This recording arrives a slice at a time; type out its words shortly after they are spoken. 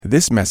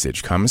This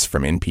message comes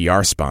from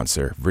NPR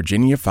sponsor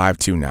Virginia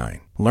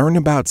 529. Learn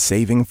about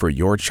saving for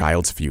your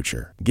child's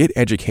future. Get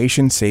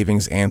education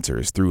savings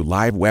answers through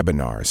live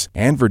webinars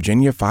and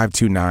Virginia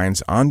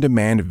 529's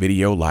on-demand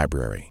video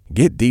library.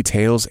 Get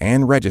details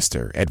and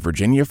register at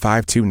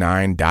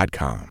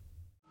virginia529.com.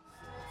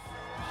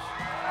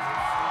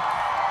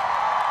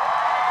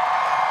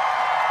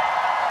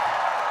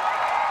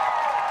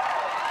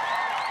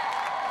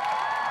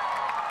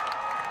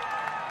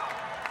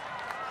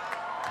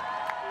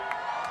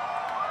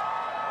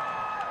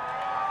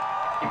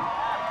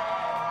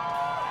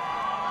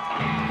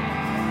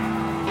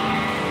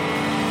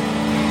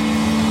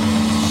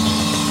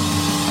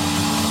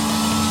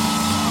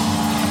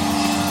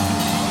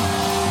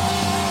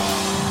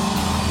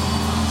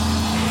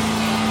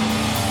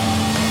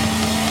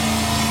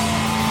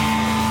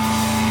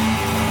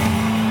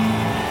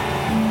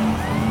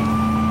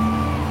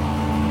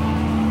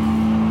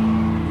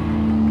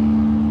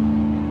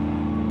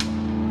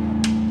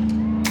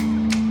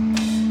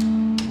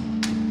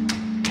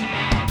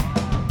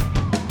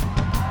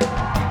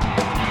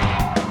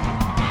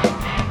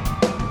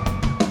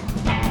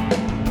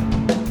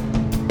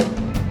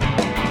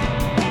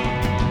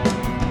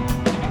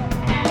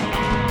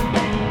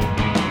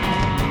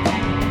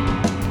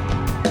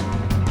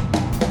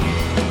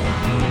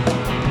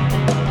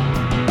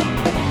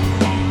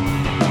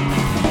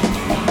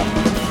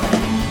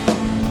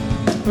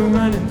 We're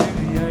running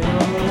through the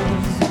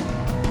aisles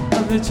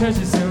of the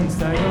church's own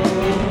style.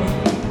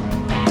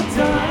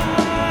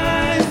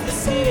 Ties the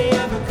city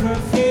of a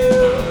curfew.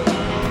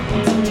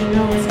 Don't you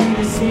know it's good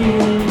to see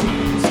you?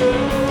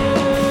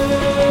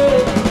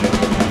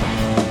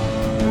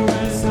 The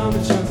rest on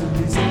the shows are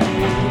busy.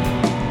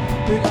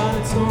 The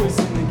auditories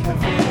in the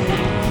cafe.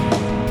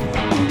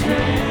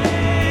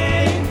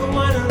 Drink the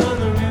wine along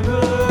the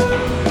river.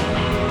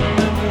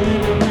 Not the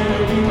little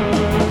Mary River.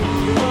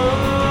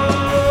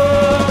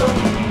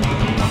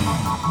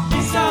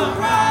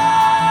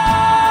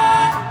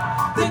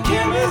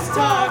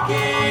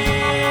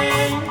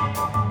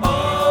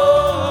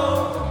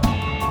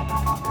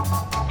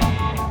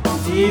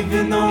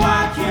 Even though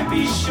I can't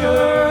be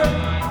sure,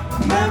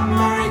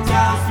 memory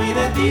tells me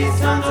that these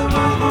songs are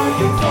worth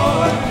working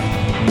for.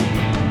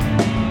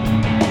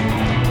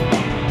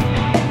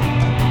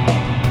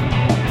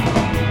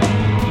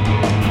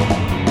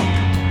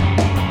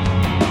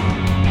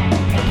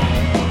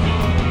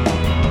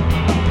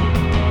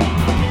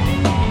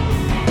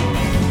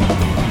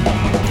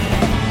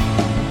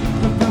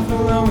 The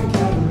Buffalo and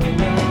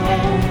Catalina,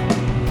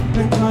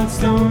 the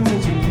Cloudstones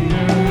and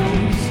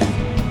Jupiters,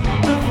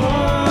 the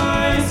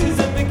voices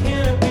of the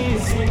canopy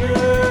singers.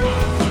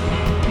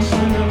 I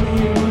know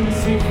you want to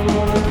sing for.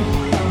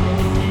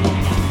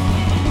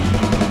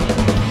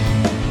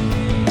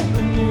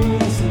 The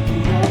news of the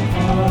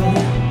outlaw,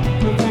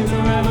 the things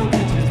around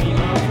catches me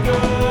off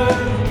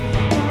guard.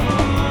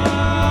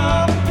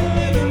 Oh,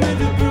 living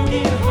with a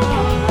broken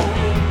heart.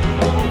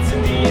 Oh, it's in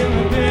the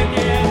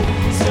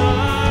immigrant star.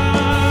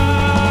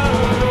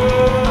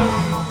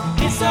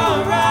 It's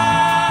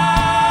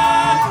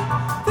alright.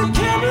 The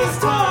camera's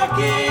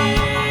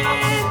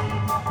talking.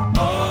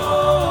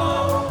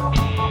 Oh,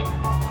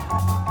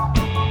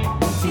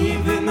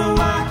 even though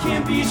I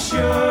can't be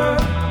sure,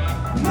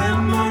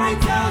 memory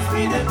tells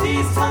me that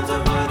these songs are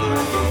worth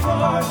working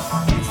for.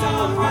 It's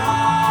alright.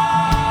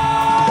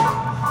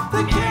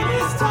 The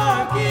camera's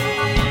talking.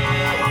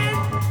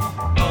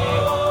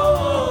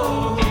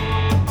 Oh,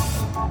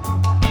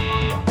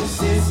 the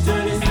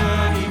cistern is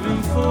not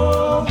even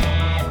full.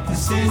 The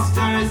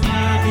cistern is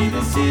not here.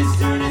 The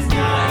cistern is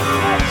not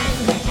here.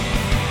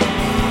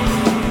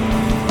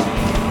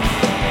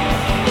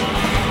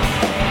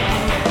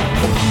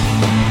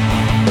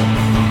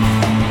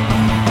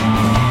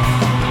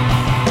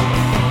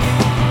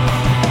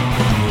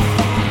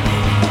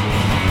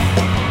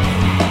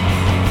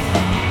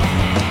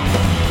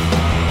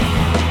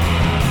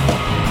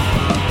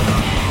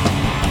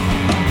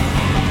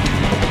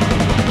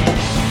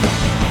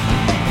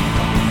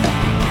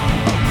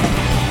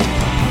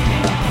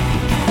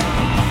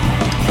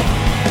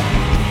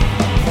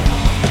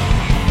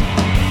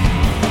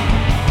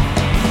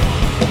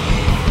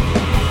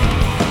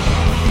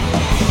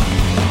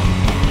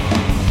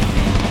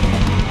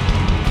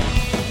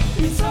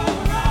 It's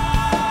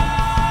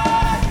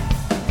alright.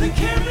 The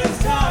camera's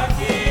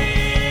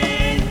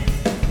talking.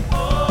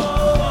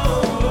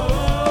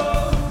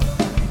 Oh,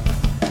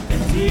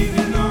 and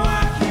even though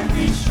I can't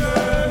be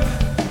sure,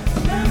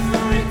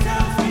 memory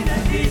tells me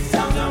that these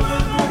songs are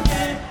worth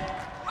working.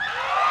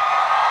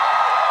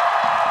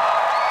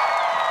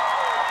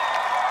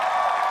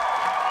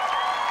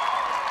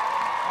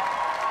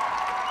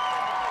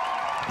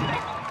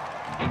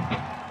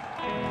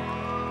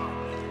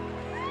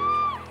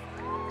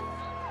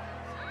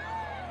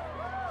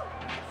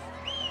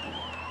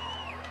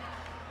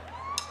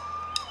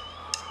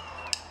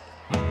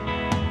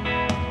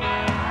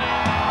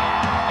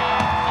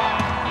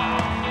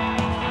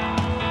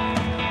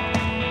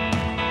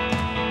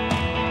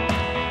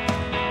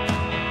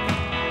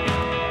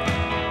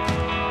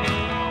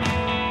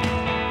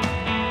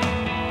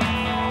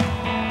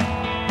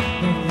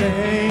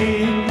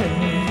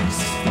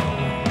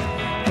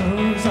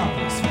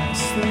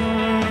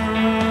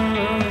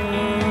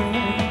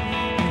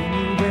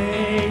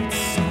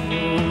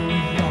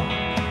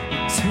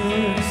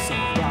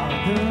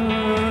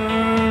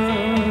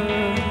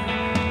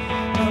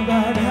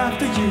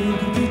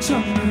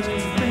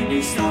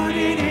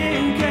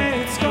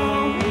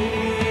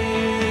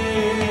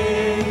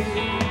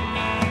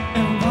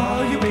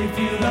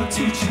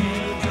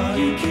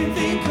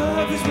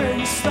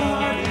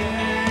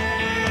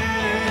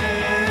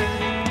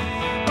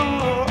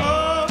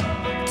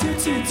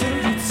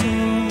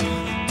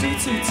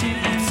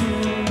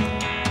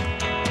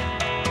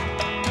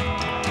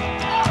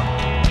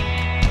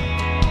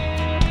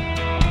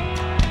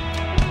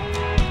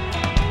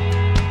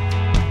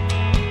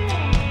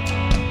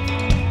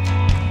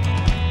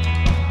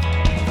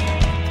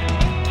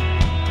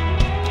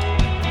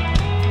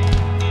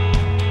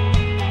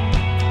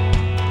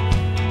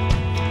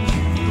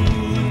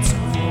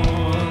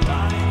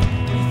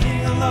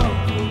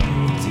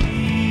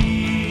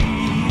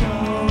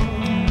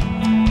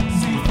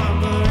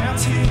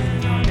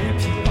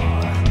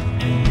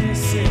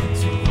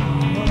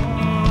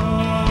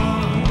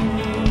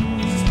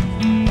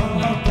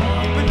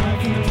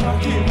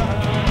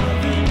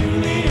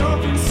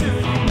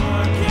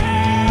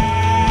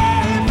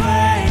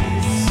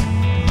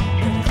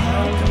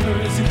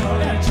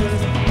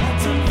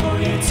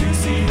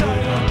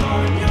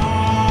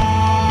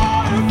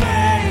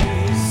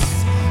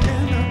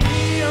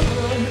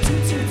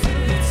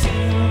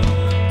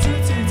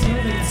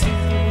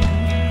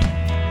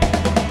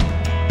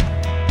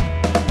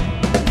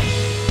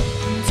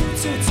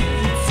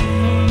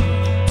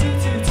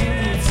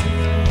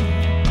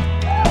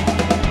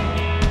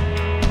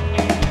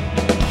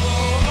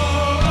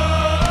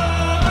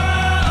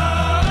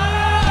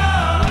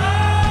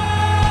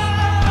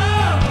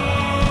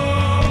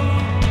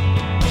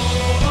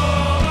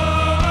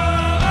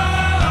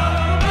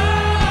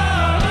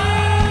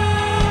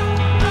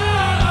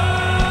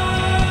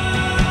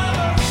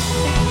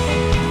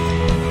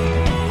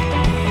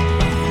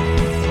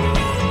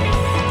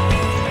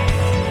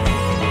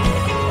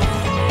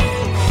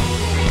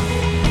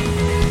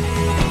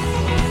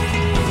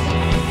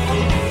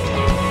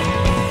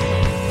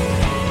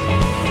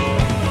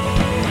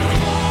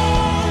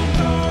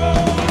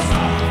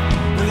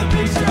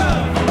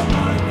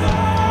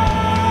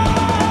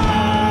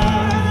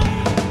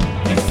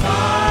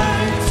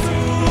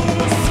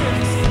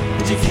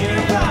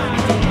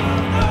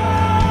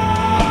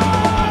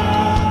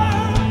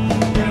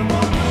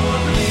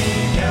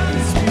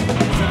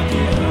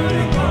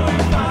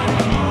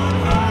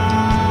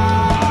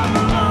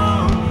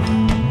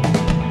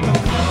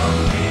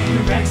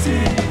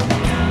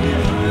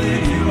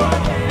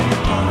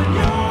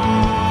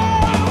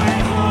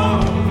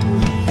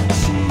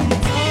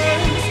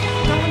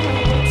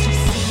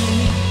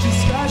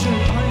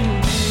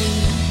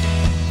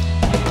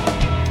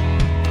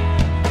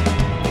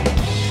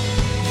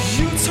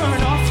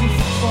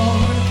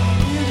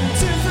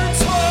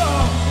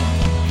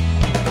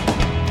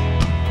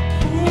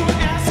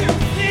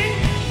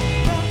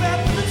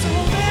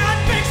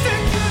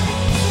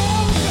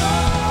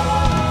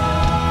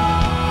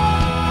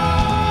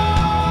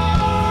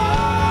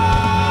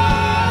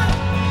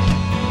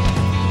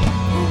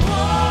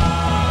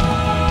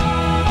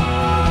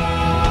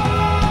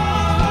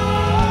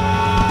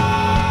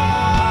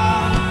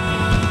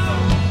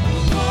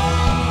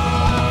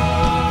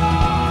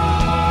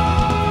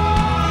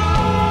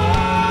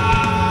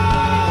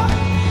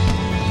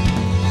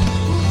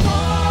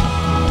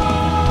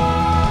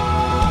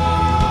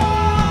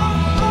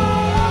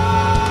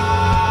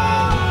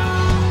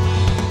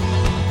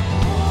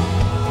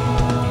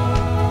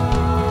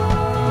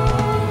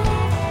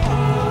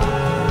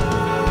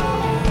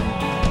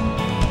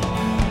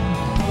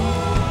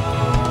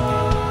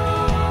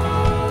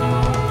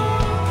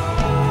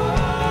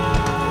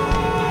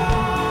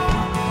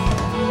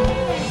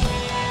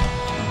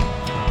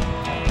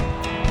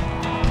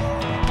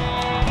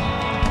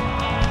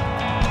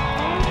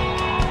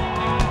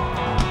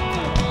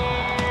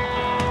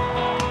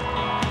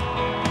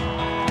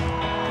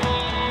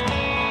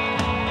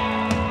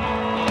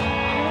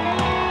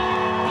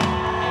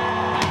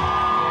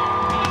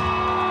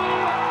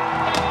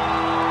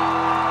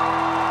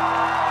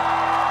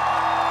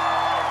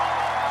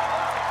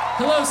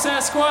 Hello,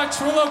 Sasquatch.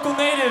 We're local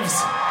natives.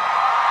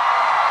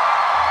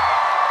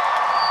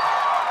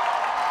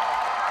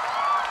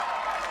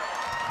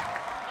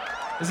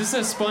 Is this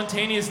a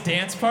spontaneous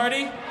dance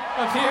party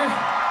up here?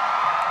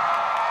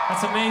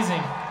 That's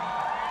amazing.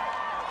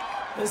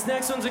 This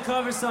next one's a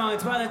cover song.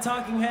 It's by the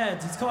Talking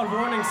Heads. It's called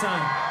Warning Sign.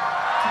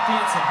 Keep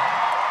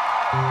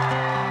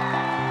dancing.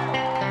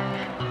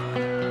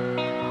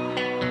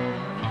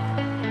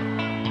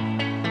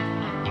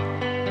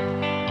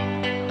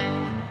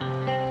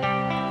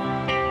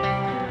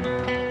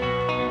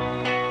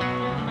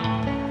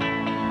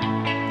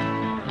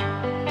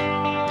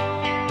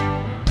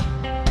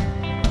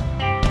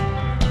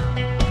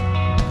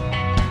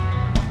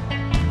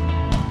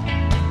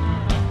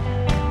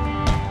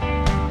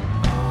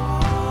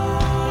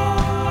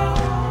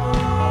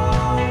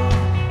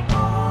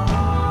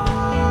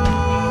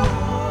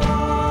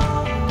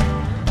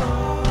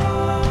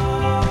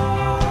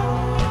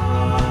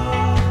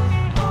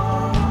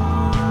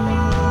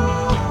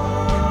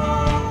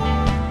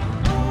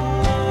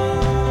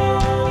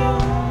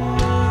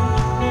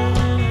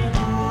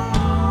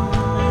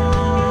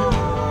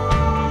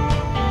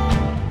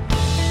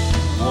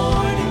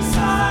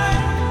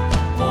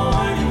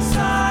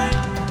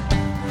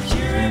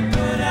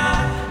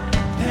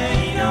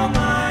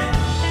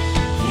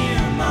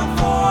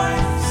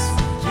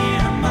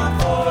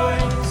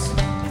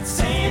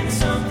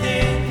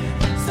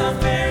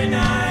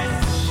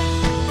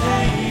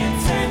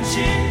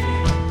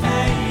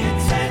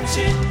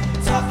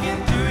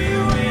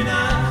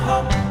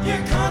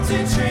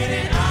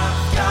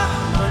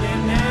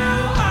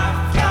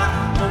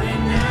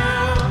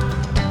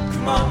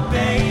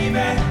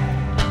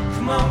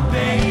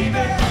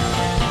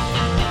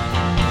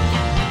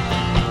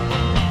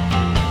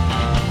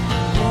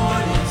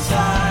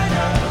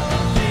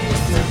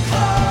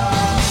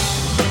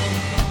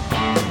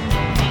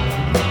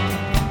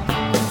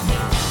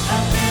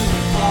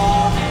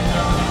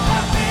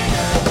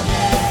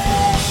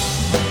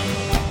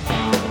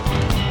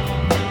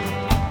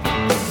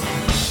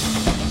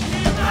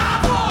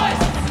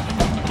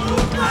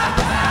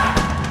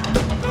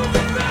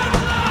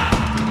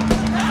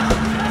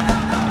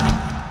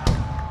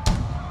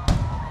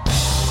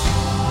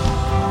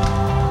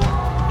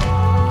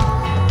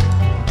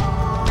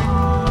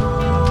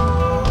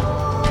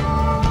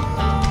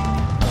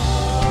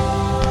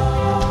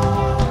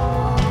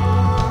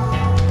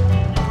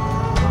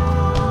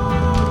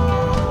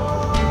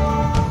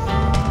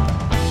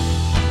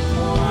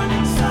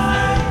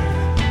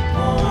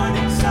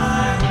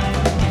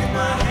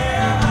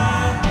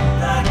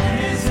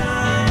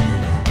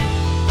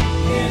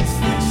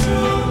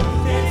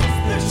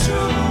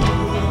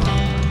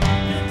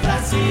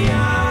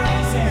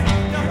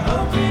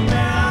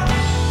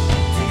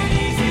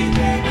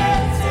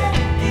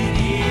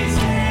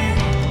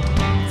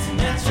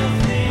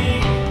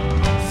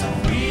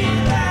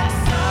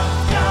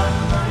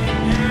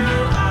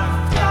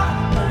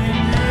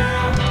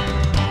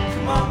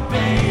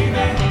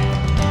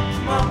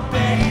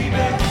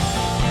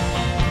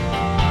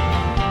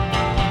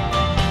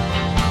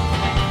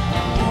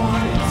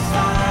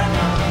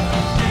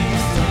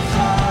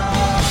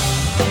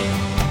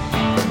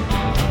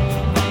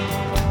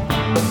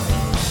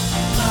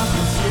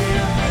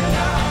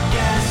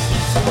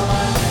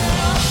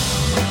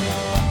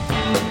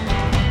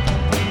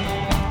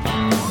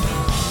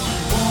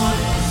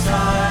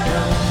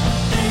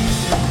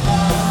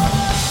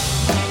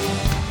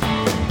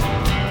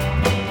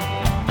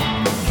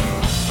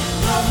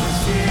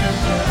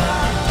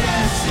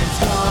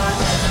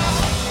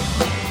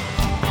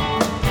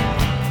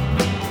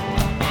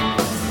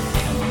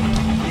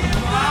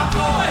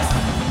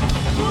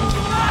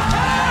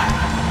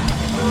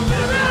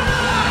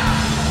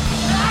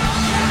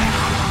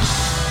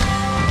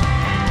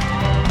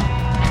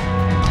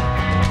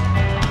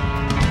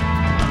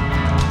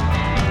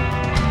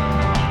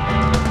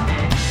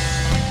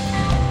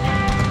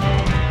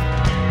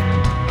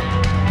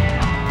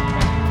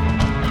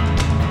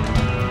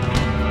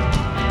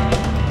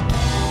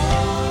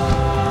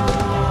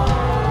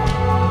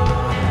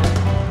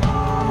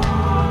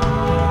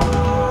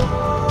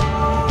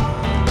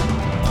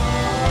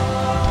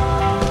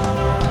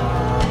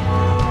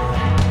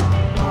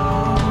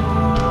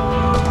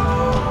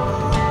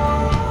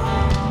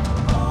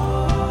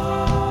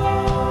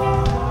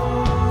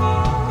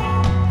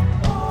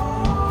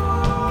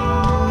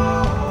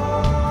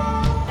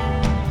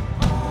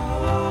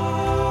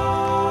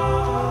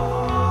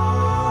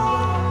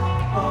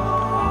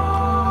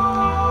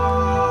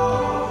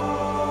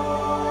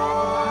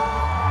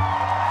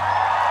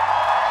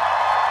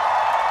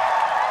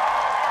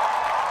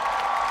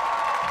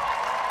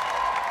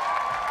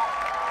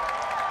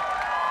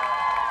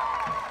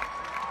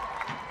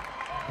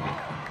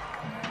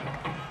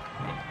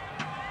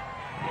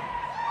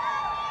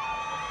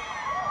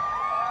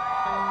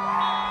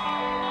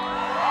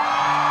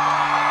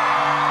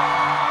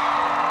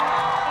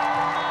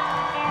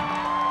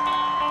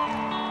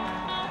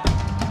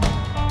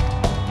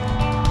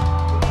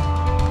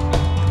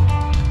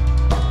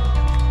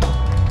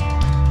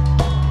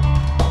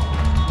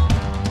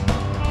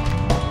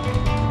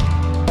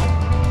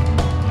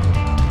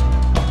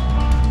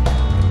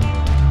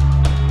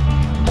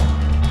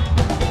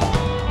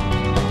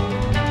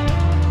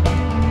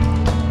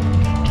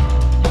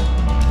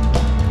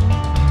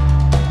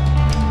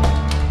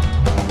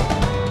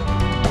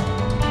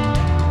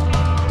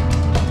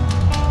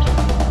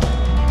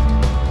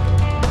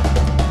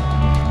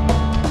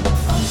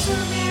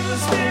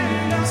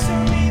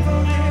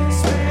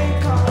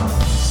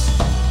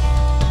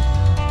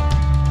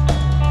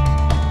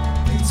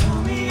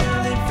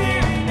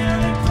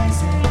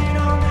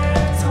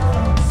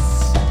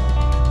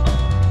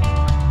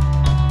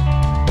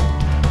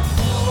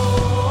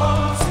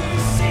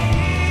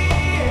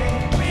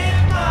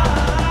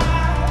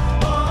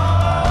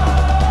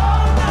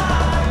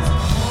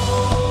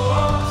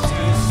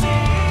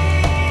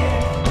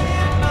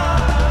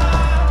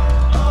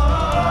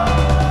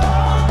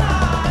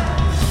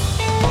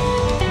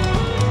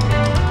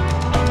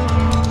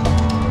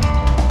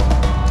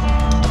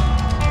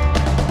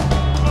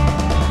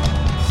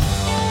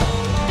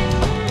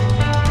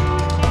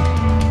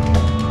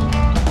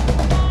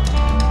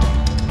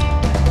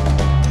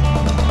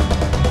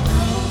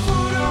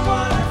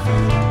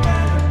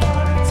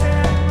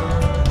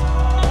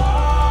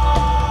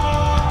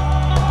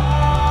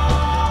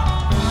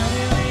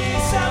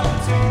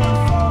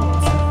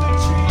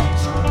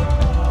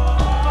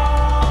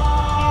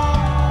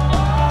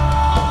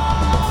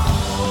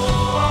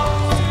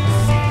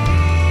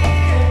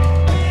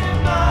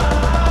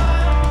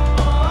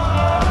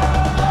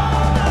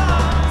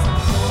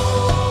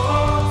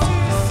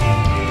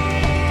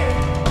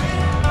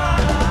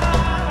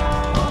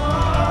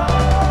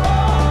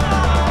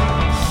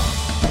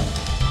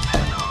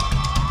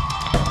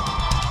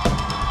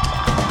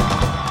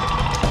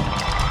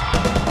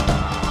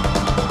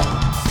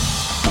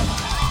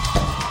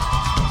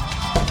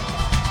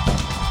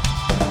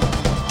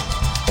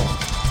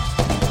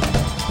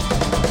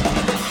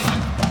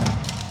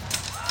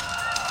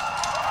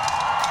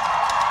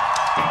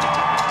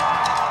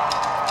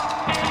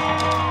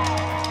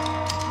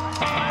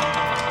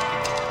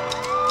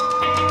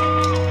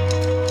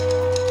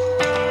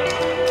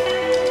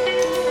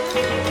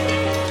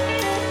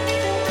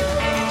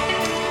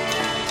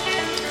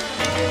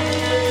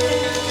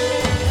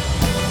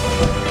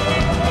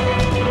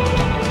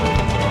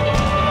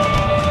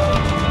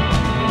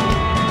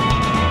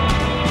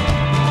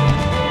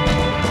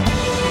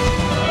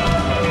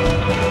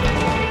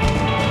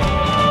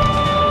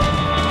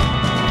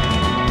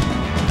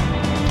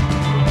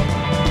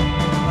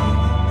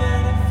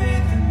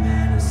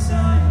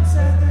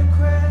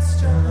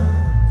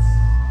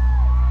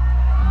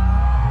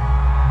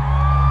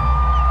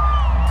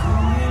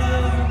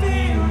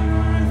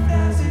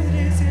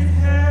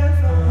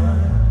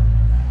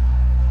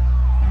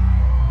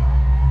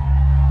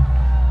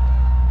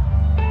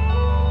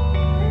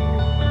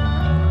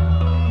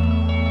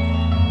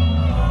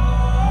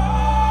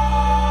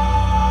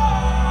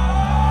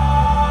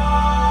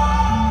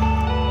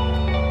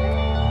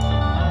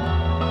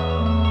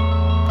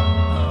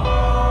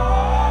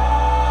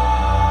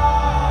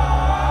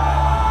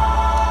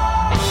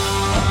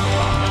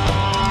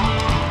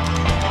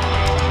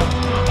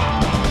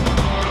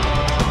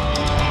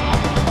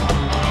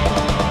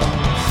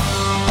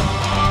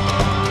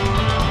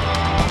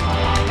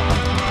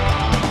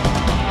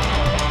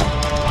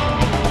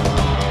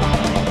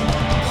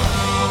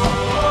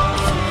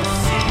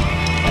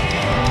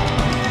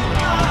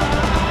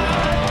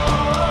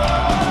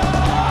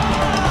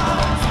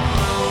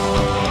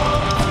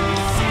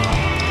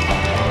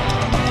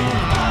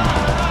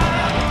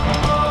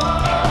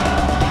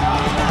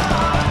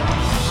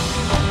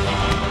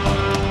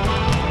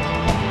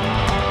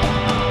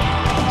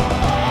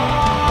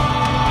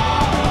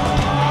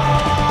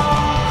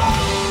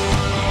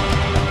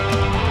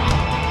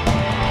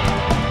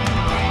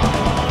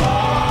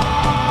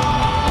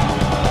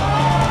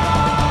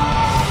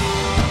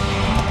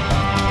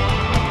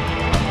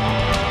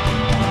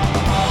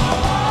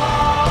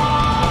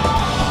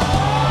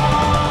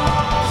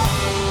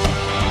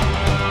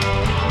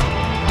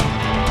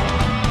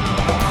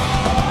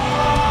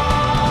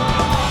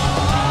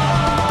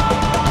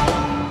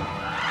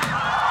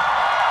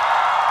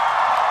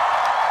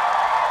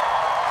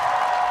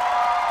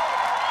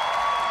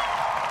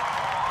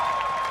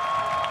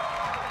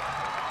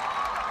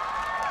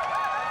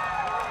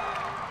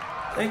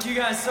 Thank you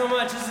guys so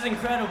much. This is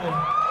incredible.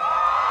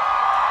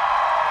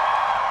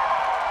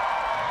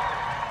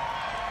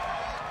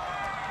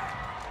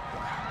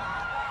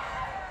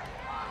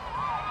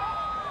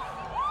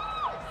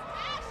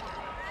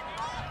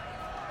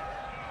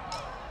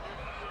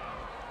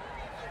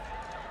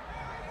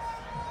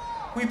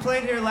 We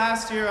played here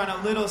last year on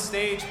a little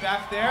stage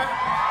back there.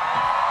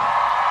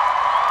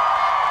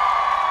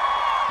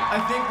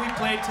 I think we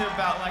played to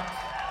about like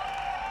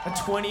a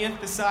 20th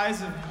the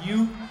size of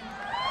you.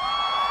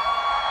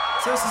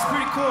 So this is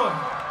pretty cool.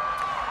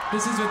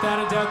 This is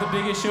without a doubt the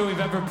biggest show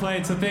we've ever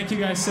played, so thank you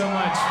guys so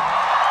much.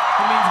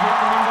 It means a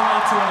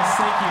lot to us.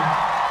 Thank you.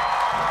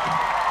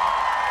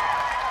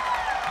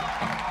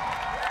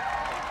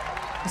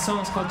 The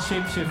song's called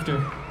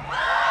Shapeshifter.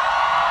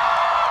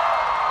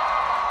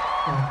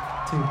 1,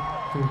 2,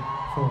 3,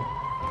 4.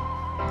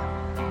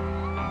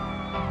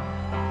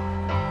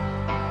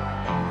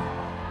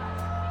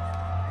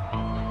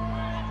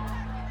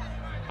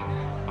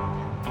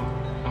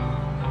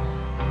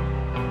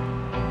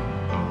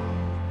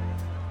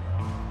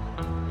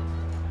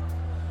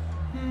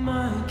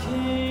 My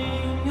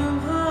king, I'm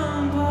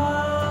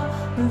humble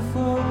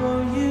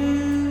before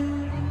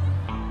you.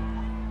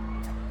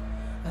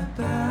 I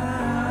bow.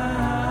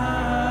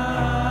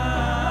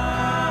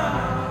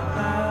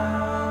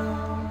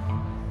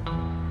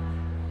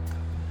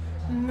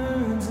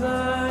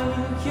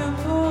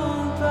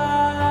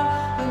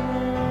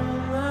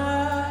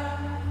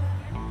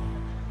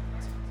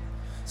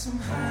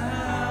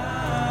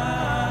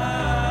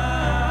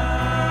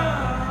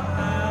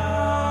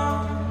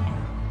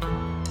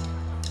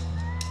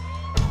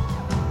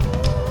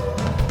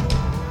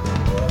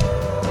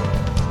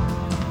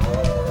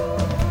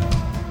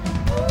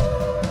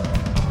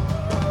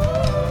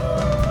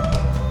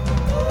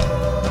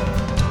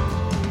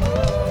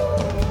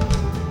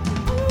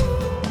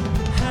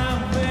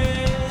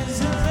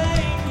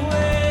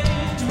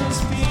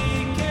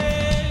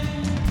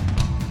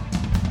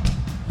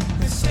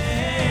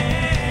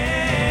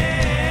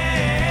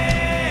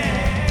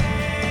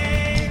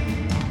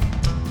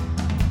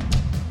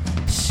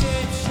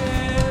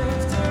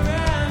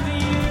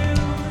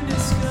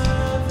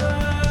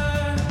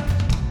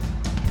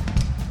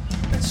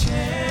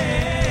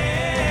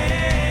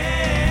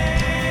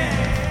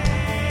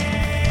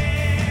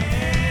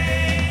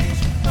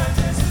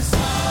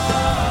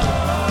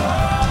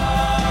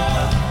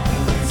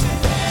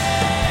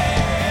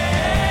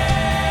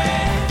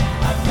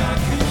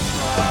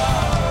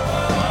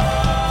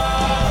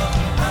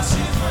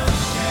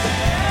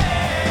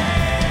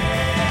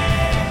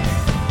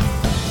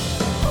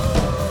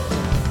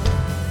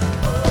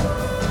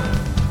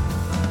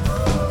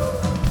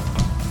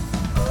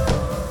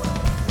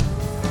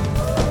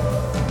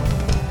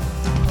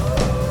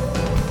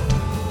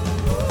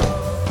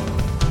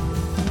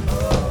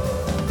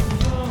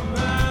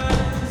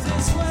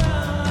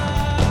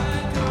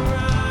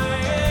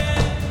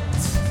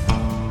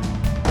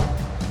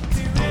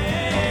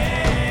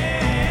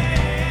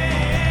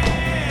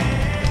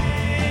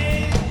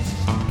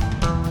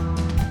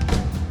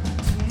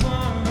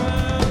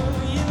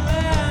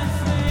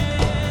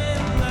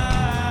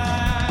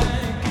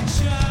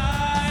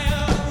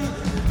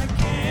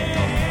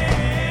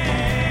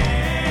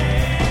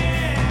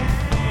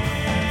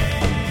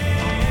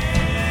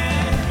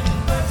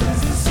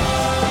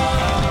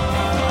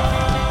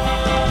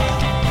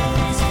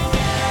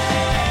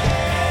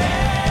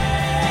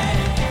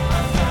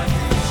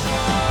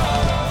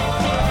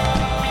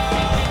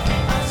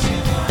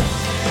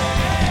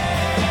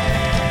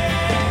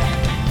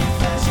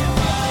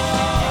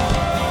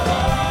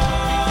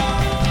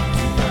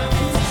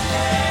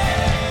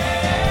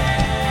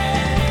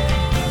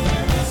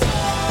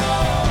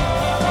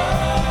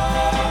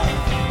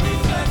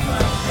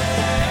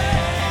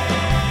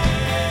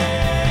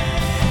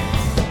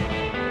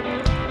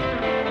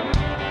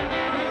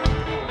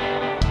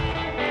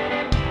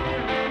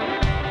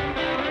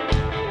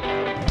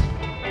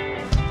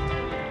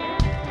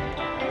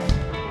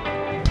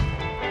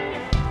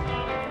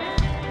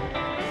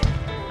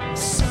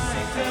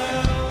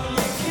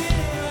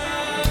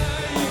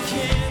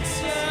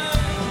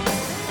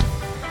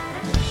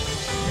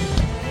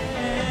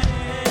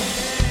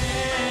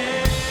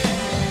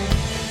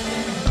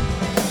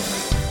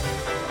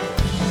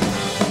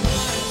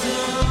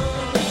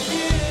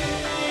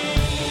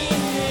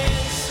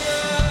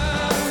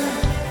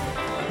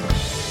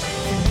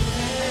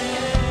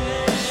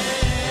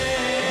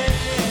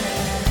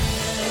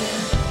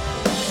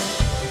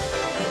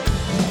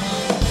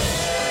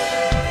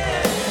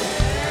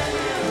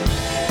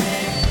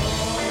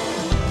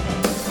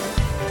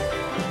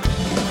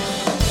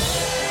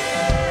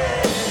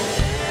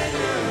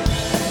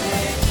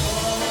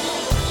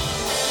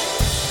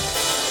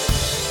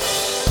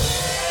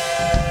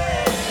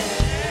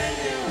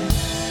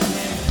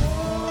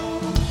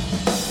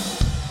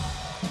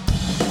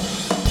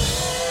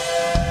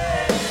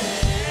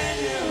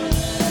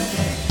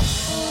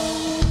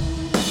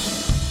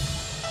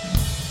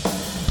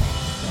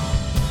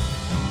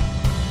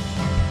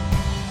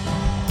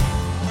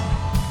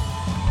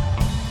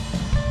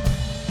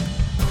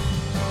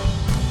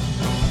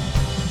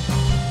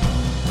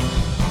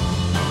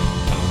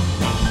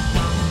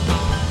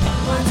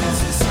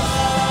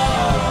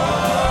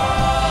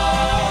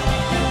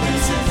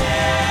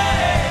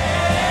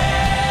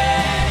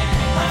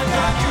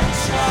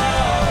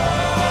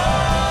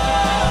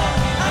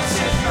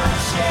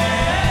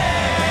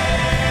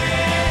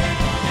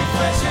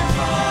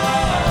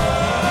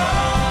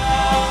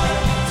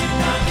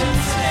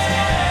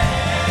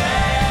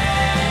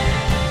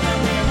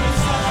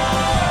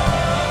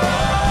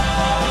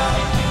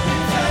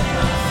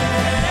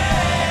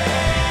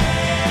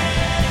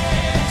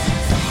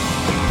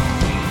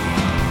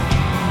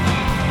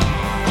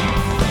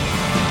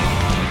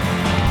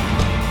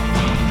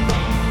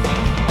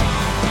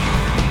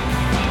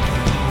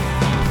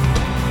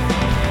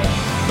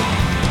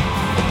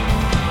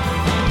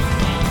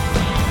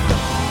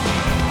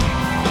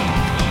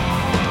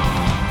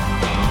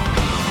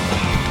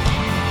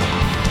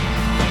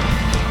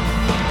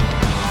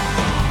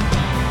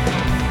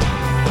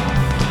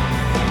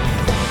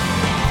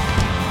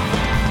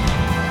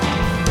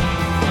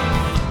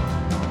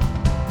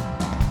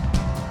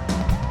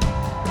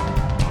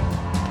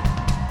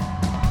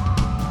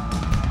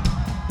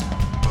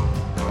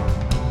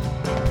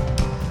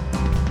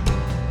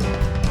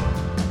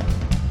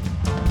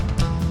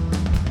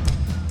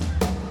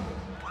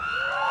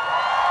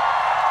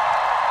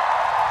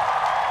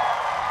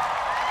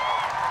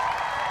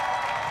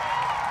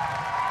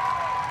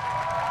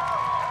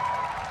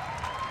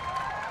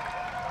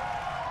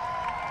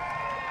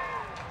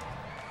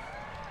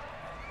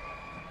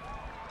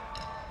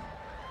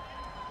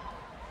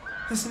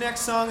 This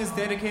next song is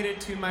dedicated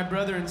to my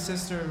brother and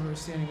sister who are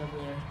standing over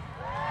there.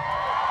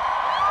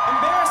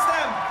 Embarrass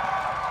them!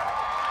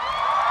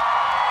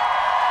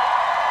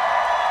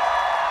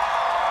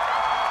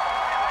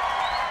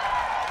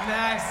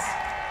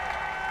 Nice.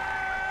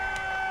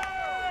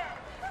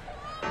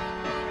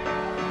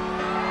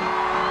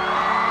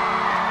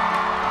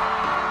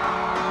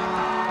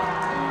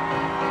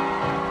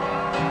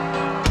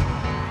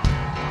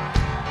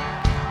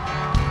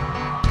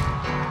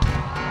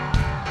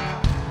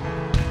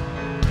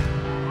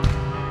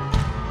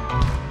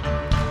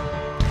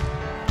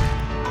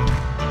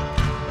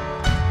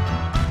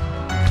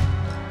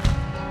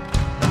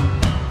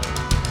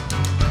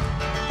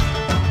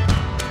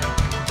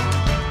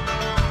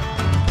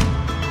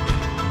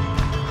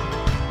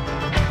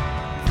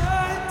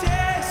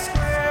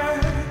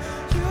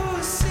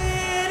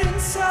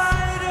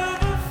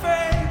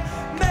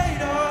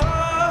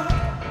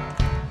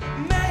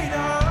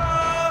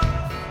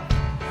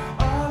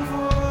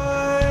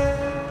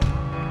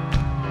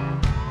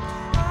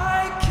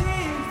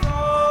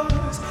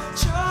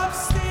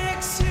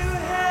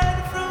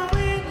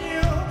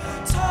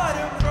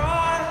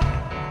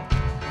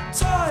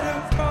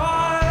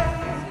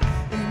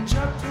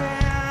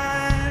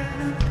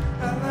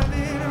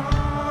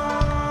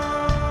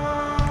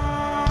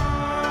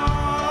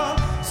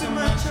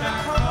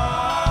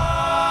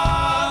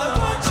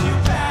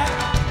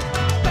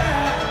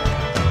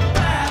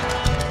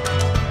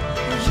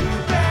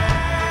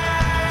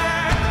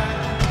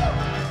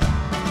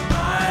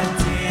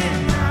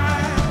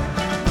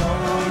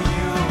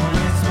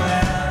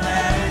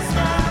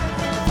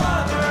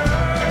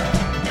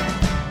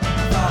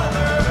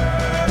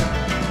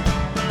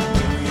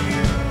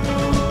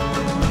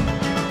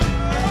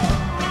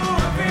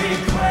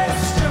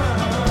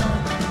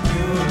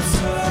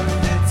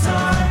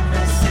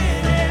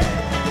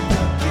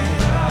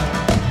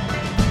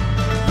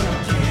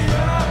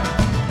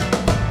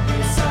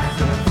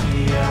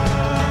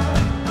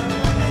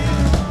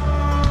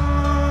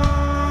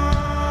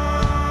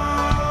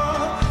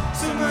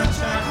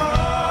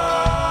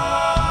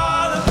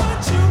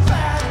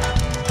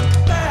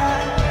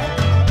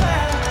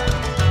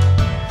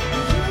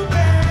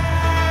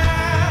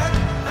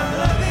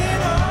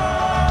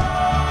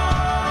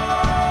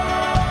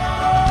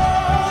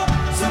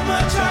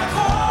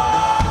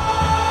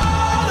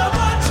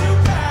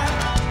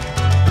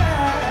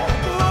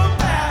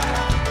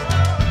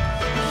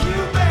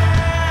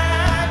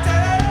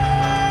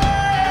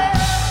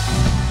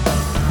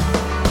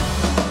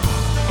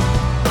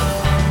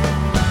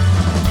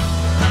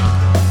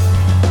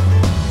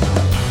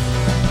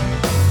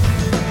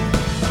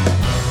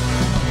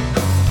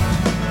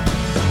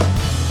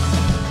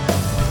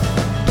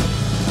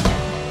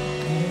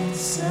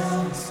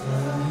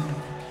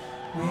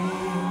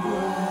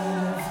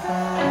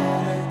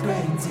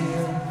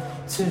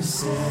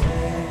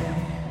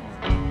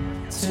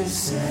 to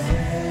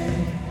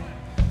say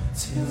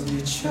to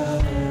each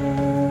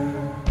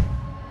other.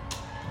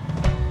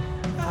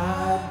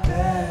 I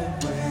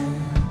bet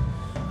when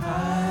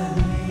I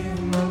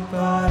leave my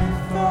body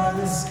for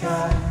the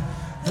sky,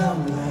 the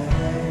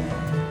wait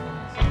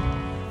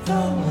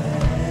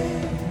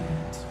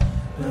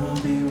will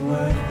be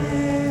worth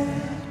it.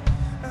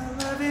 I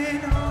love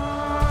it all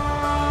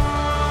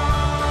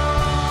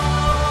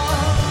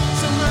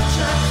so much.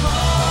 I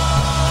call,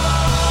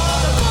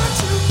 I want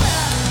you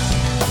back,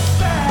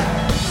 back,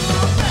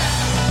 oh back,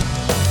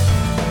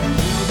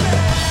 you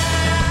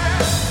back.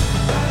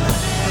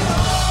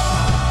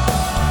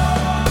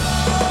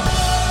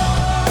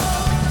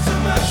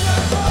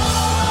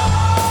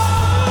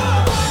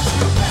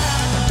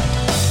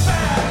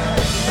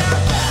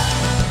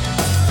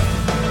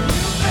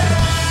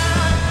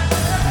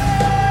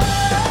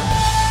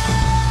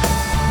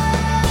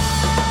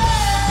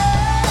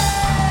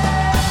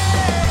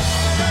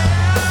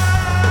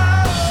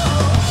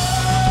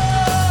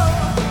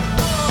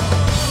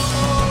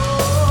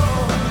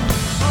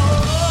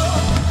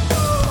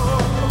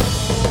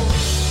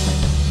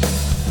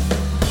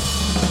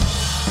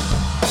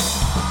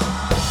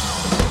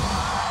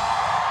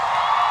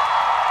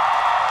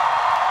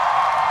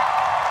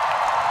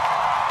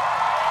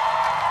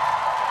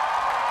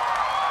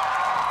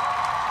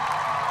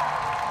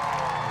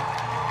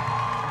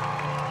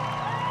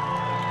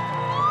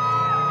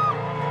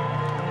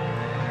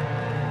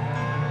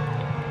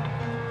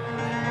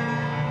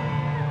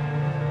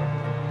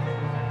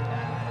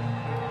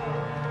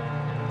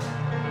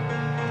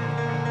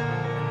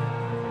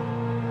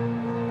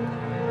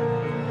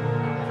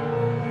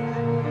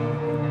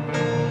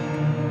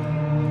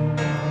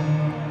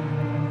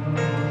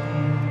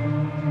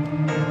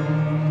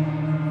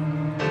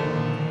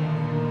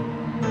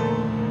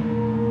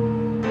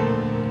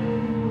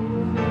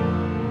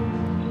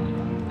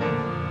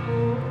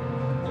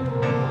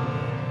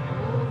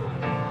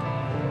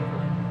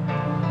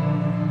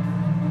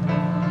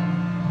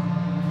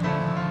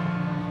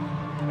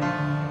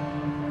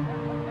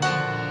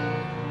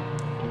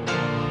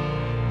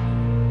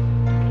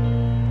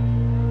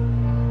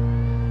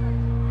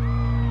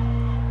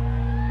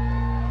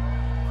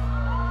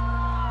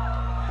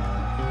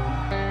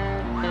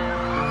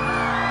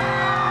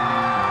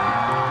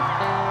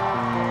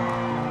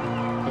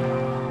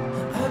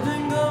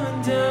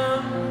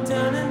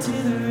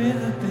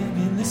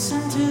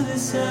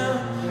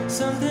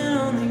 that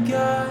only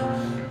God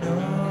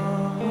knows.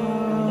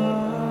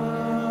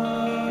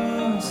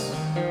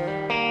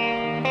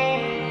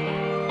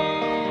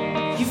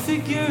 You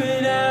figure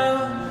it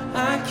out,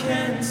 I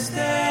can't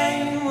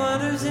stay.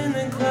 Waters in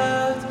the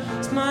clouds,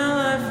 it's my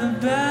life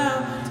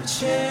about to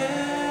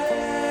change.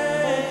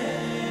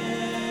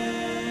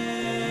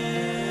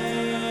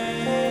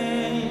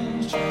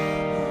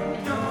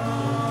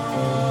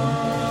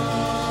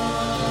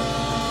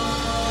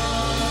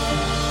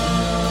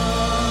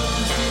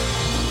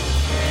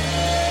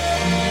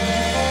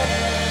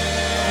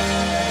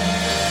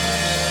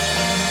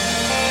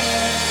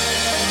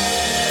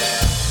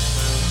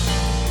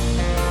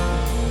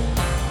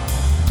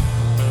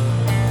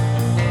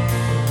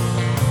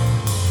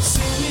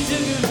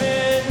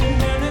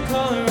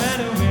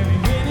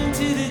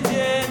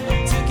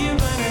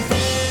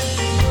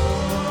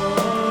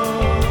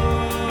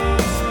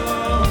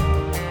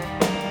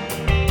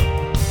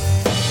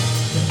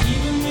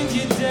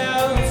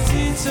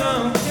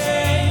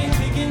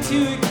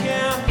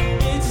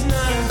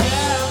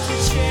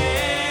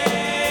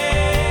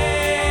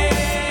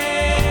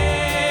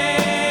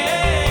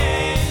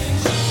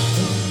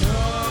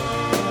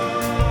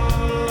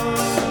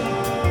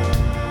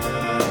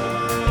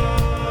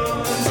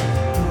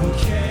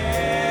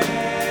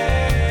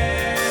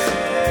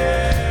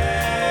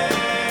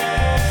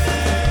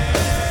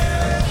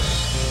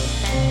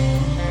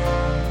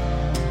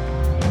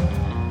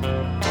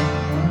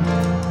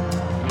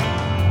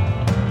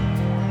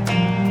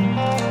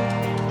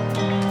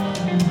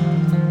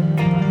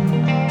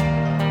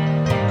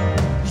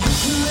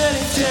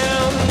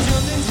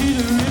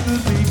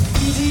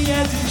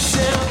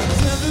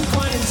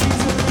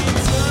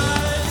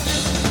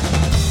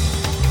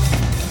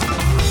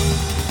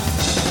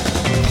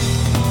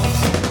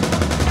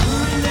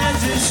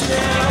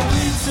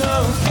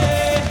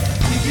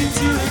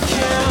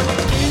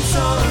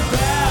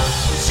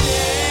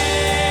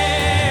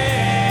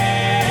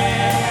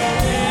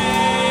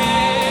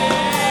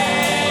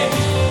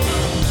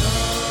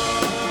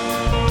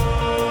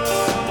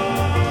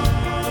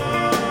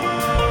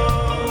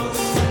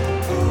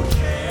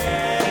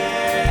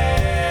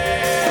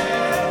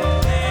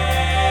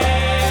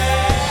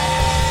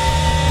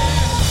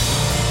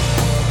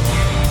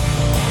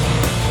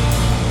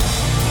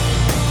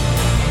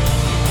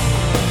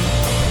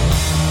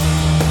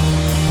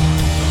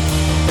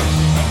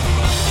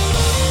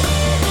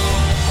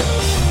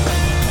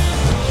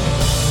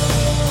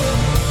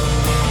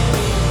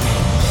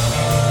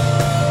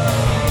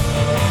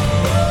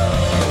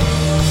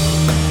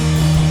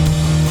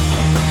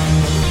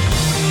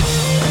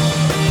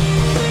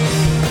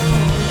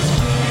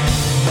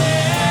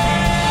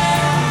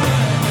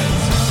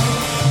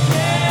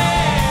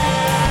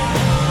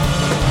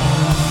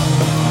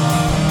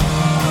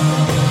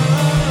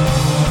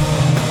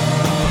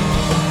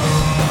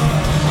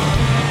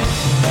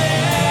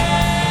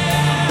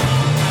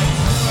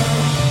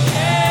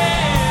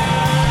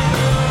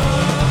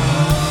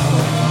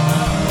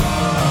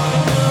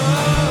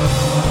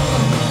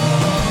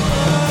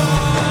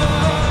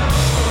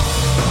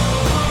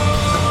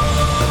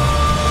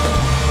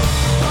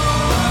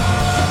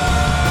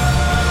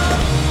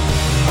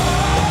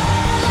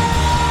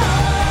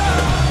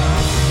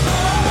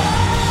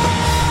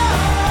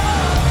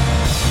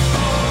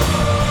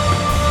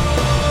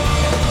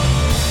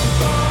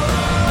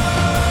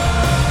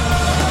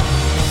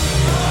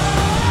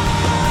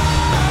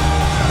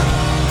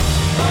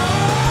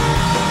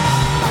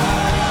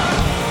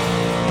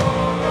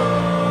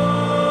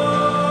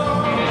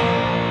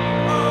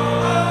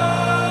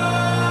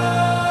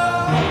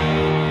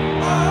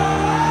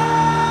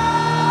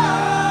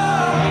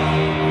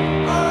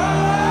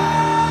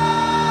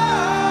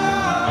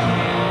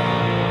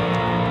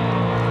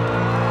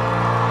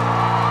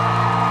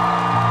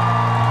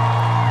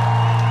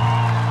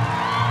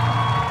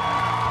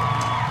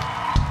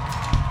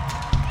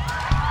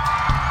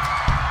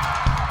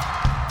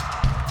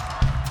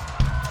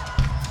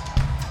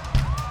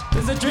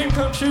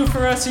 True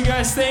for us, you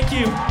guys. Thank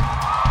you.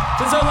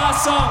 This is our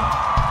last song.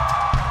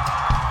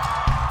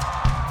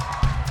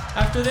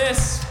 After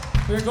this,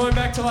 we're going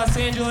back to Los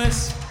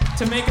Angeles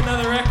to make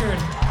another record.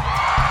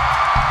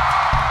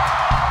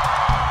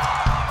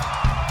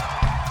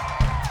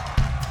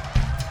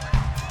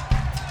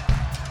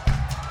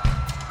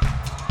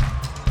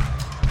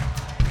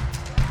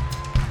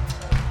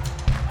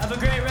 Have a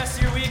great rest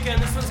of your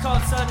weekend. This one's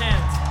called Sun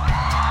Hands.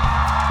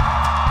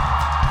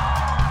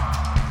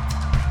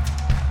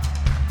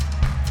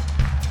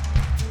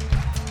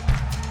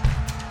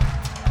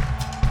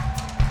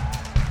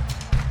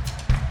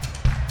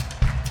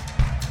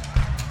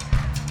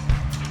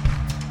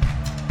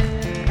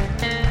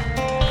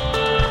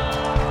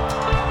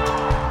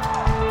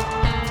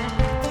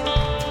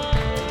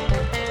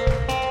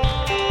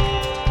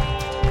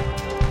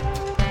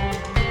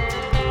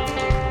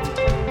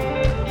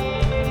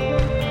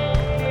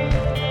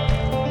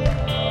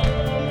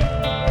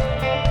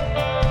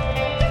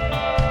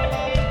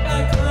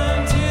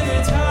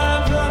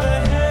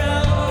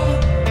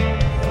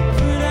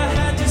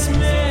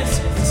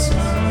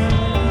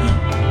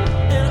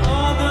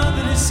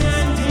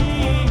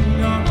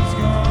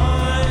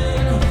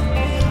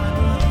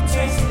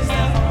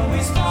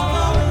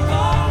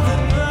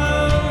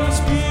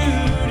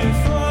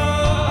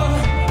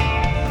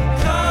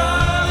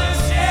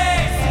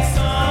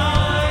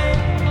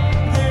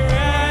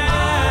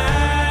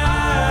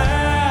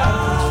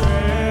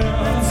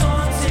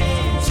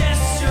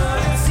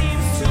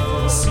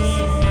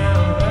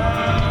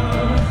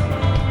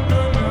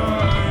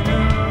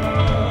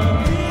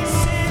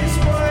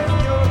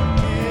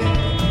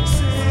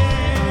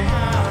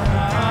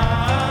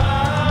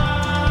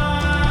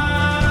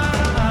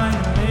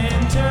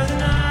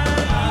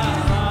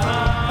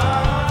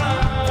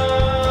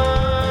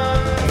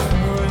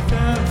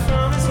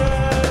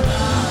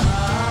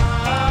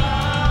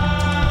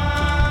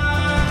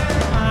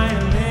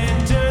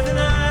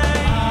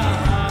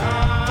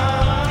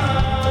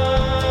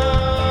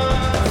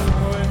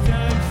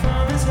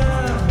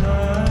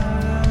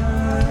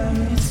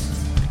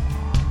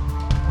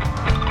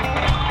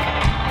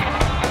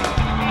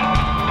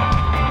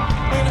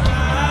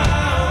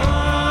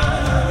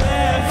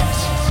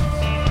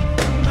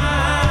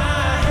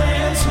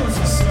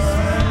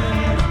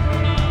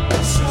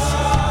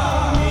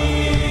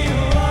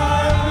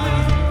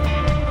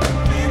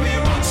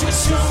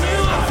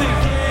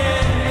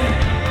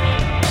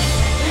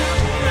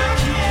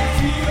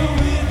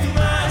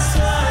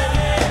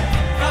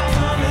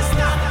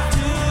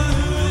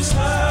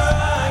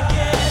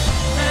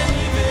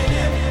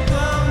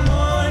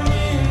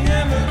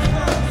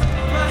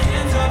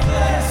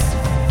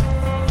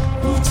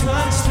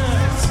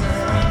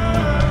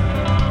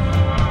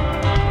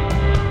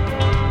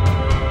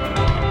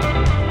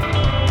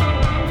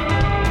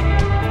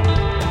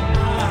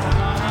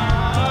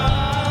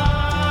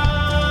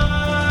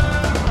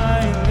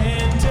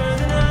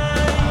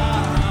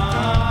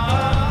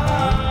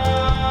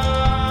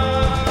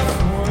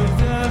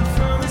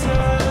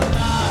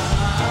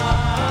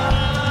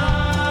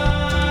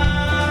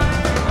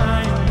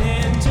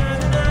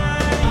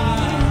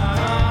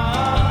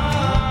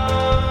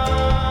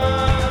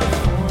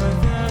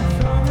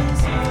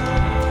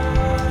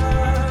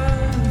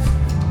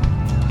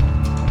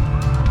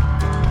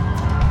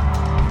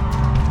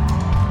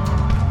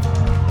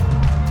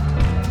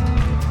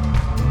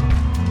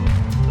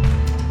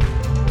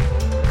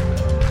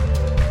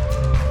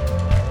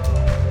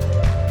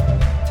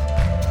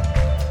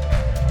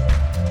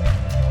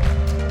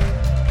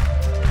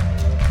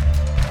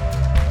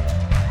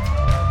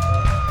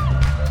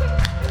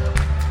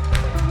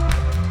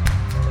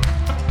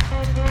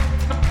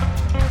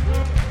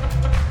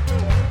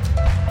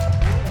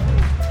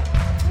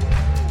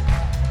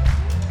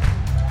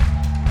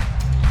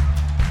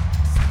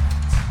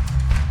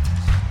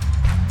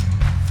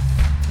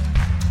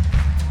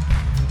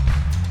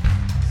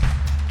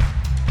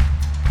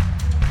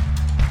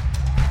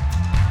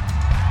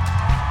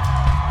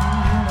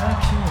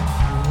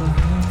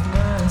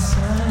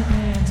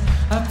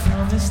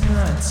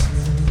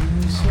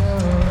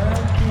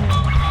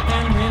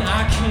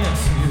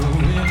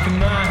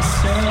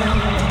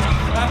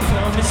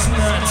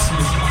 not to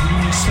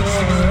be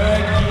sure.